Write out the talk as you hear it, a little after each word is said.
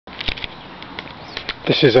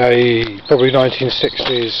This is a probably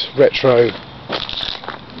 1960s retro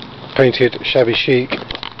painted shabby chic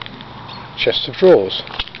chest of drawers.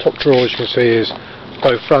 Top drawer, as you can see, is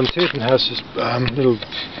bow fronted and has this little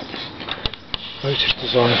motif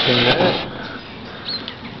design thing there.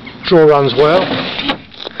 Drawer runs well.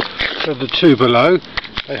 So the two below,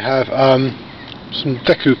 they have some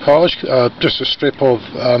decoupage, just a strip of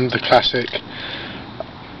the classic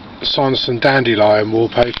Sanderson dandelion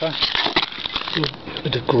wallpaper. A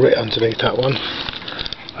bit of grit underneath that one,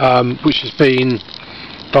 which has been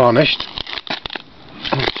varnished.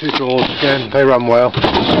 And the two drawers again, they run well.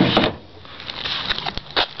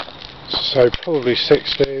 So probably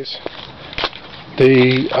 60s.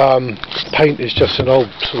 The paint is just an old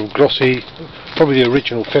sort of glossy, probably the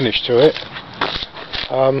original finish to it.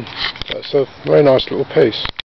 That's a very nice little piece.